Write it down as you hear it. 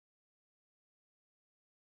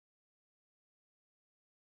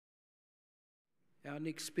Our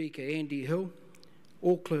next speaker, Andy Hill,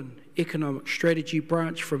 Auckland Economic Strategy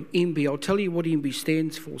Branch from MB. I'll tell you what MB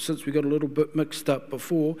stands for since we got a little bit mixed up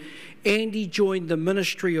before. Andy joined the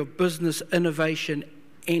Ministry of Business, Innovation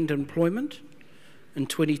and Employment in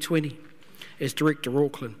 2020 as Director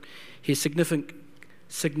Auckland. He has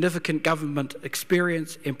significant government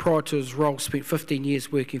experience, and prior to his role spent 15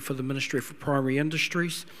 years working for the Ministry for Primary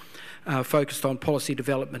Industries, focused on policy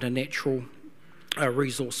development and natural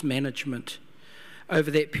resource management.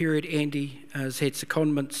 Over that period, Andy has had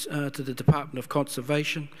secondments to the Department of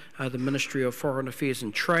Conservation, the Ministry of Foreign Affairs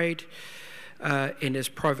and Trade, and as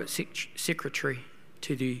Private Secretary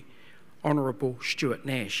to the Honourable Stuart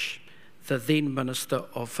Nash, the then Minister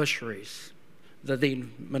of Fisheries, the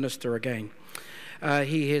then Minister again.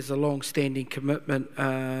 He has a long-standing commitment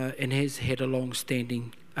and has had a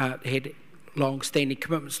long-standing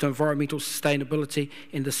commitments to environmental sustainability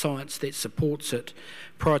and the science that supports it.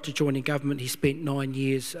 Prior to joining government, he spent 9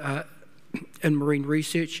 years in marine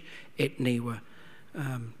research at NIWA.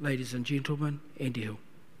 Ladies and gentlemen, Andy Hill.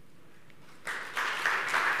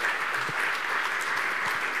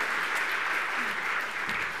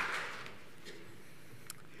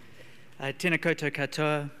 Tēnā koutou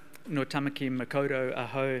katoa, no tamaki makoto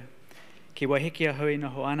aho, ki wahiki ahui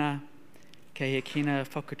no Moana, kei he kina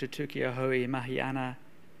whakatutuki ahui mahi ana,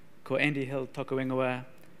 ko Andy Hill toku ingoa,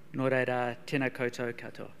 no reira tēnā koutou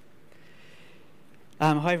katoa.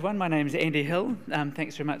 Hi everyone, my name is Andy Hill.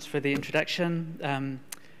 Thanks very much for the introduction.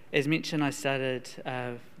 As mentioned,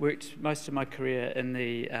 I worked most of my career in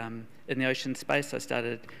the ocean space. I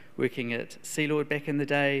started working at Sea Lord back in the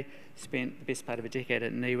day, spent the best part of a decade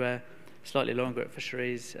at NIWA, slightly longer at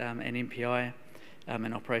Fisheries and MPI,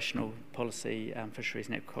 and operational policy fisheries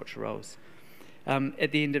and aquaculture roles.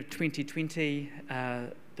 At the end of 2020,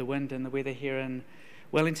 the wind and the weather here in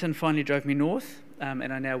Wellington finally drove me north,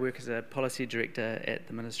 and I now work as a policy director at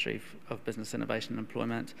the Ministry of Business, Innovation and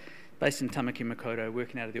Employment, based in Tamaki Makaurau,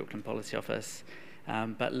 working out of the Auckland Policy Office,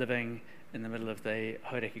 but living in the middle of the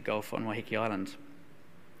Hauraki Gulf on Waiheke Island.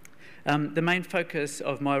 The main focus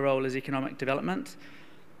of my role is economic development.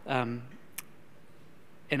 And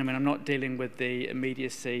I mean, I'm not dealing with the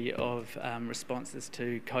immediacy of responses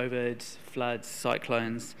to COVID, floods,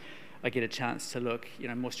 cyclones. I get a chance to look,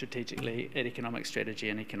 more strategically at economic strategy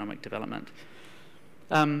and economic development.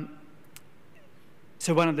 So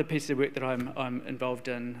one of the pieces of work that I'm involved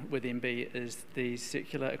in with MB is the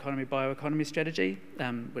circular economy bioeconomy strategy,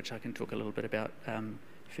 which I can talk a little bit about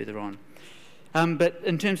further on. But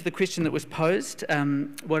in terms of the question that was posed,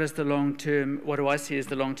 what do I see as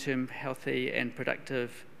the long-term healthy and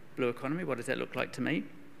productive blue economy? What does that look like to me?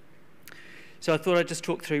 So I thought I'd just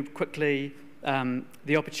talk through quickly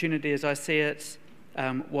the opportunity as I see it,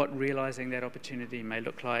 what realising that opportunity may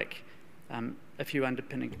look like, a few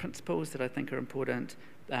underpinning principles that I think are important,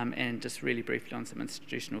 and just really briefly on some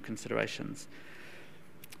institutional considerations.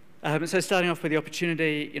 So starting off with the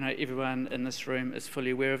opportunity, everyone in this room is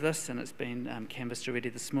fully aware of this, and it's been canvassed already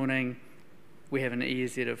this morning. We have an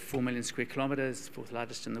EEZ of 4 million square kilometres, fourth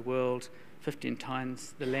largest in the world, 15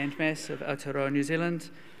 times the landmass of Aotearoa, New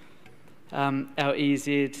Zealand. Our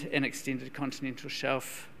EEZ and extended continental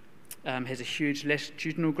shelf has a huge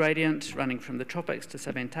latitudinal gradient running from the tropics to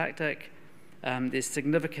sub-Antarctic. There's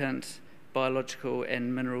significant biological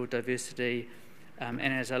and mineral diversity, and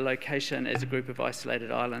as a location, as a group of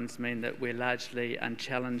isolated islands, mean that we're largely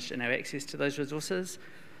unchallenged in our access to those resources.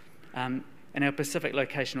 And our Pacific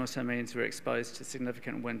location also means we're exposed to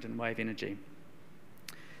significant wind and wave energy.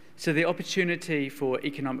 So the opportunity for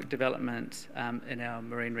economic development in our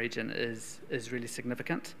marine region is really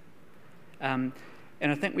significant. And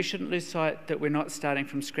I think we shouldn't lose sight that we're not starting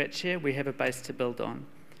from scratch here. We have a base to build on.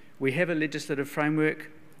 We have a legislative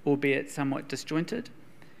framework, albeit somewhat disjointed.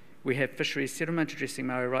 We have fisheries settlement addressing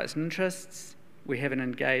Maori rights and interests. We have an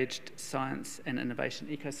engaged science and innovation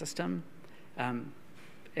ecosystem,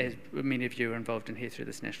 as many of you are involved in here through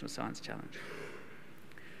this National Science Challenge.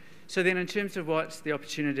 So then in terms of what the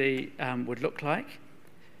opportunity would look like,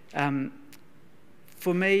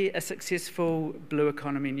 for me, a successful blue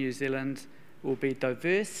economy in New Zealand will be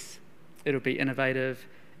diverse, it'll be innovative,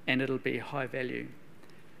 and it'll be high value.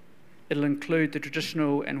 It'll include the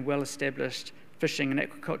traditional and well-established fishing and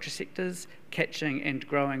aquaculture sectors, catching and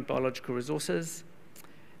growing biological resources,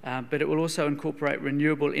 but it will also incorporate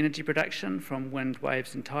renewable energy production from wind,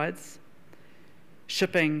 waves and tides.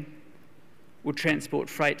 Shipping will transport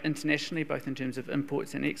freight internationally, both in terms of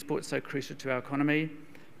imports and exports, so crucial to our economy.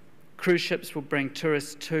 Cruise ships will bring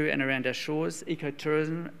tourists to and around our shores.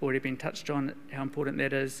 Ecotourism, already been touched on how important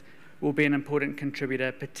that is, will be an important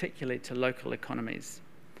contributor, particularly to local economies.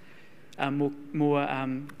 More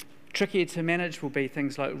Trickier to manage will be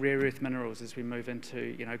things like rare earth minerals as we move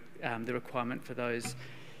into the requirement for those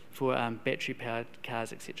for battery-powered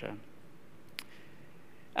cars, etc.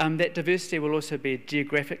 That diversity will also be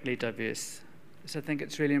geographically diverse. So I think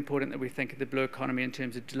it's really important that we think of the blue economy in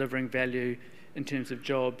terms of delivering value, in terms of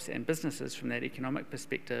jobs and businesses from that economic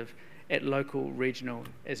perspective at local, regional,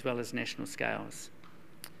 as well as national scales.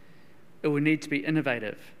 It will need to be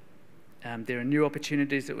innovative. There are new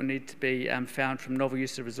opportunities that will need to be found from novel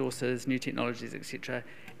use of resources, new technologies, etc.,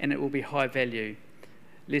 and it will be high value.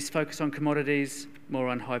 Less focus on commodities, more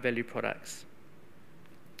on high value products.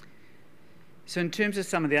 So in terms of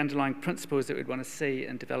some of the underlying principles that we'd want to see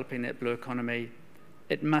in developing that blue economy,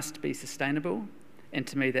 it must be sustainable, and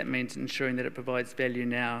to me that means ensuring that it provides value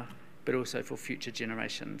now, but also for future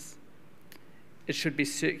generations. It should be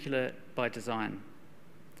circular by design.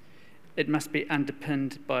 It must be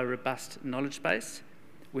underpinned by a robust knowledge base.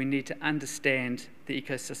 We need to understand the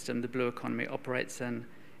ecosystem the blue economy operates in,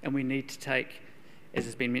 and we need to take, as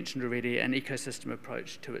has been mentioned already, an ecosystem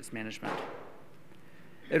approach to its management.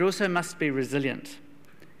 It also must be resilient.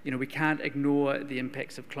 We can't ignore the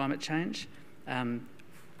impacts of climate change.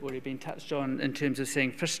 Already been touched on in terms of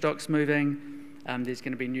seeing fish stocks moving. There's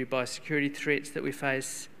going to be new biosecurity threats that we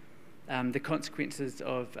face. The consequences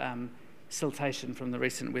of siltation from the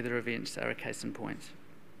recent weather events are a case in point.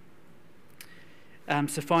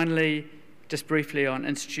 So finally, just briefly on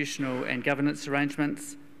institutional and governance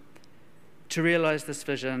arrangements. To realise this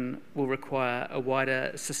vision will require a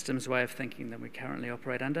wider systems way of thinking than we currently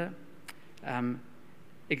operate under.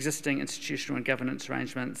 Existing institutional and governance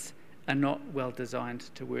arrangements are not well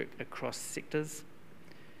designed to work across sectors.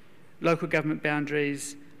 Local government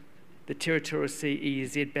boundaries, the territorial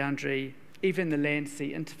sea-EEZ boundary, even the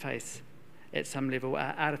land-sea interface at some level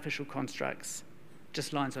are artificial constructs,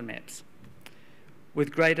 just lines on maps.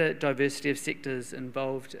 With greater diversity of sectors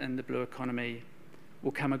involved in the blue economy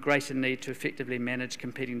will come a greater need to effectively manage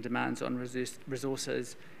competing demands on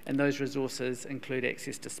resources, and those resources include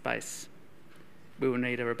access to space. We will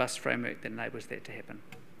need a robust framework that enables that to happen.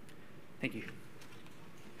 Thank you.